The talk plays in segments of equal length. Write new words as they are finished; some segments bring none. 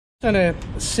On a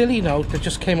silly note that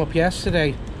just came up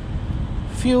yesterday,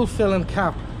 fuel filling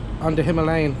cap on the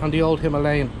Himalayan, on the old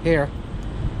Himalayan here.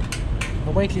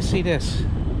 And wait till you see this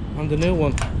on the new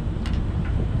one.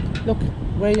 Look,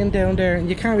 way in down there, and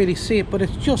you can't really see it, but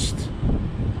it's just,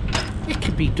 it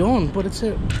could be done, but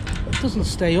it doesn't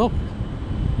stay up,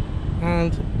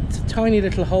 and it's a tiny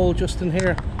little hole just in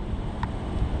here.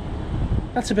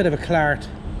 That's a bit of a clart,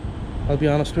 I'll be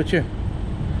honest with you.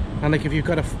 And like if you've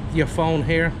got your phone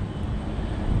here,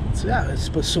 it's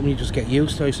something you just get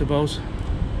used to, I suppose.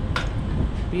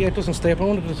 But yeah, it doesn't stay up. I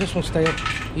wonder, does this one stay up?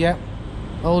 Yeah,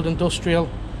 old industrial,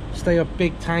 stay up,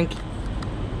 big tank.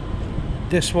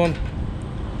 This one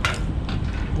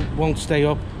won't stay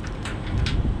up.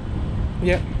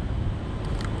 Yeah,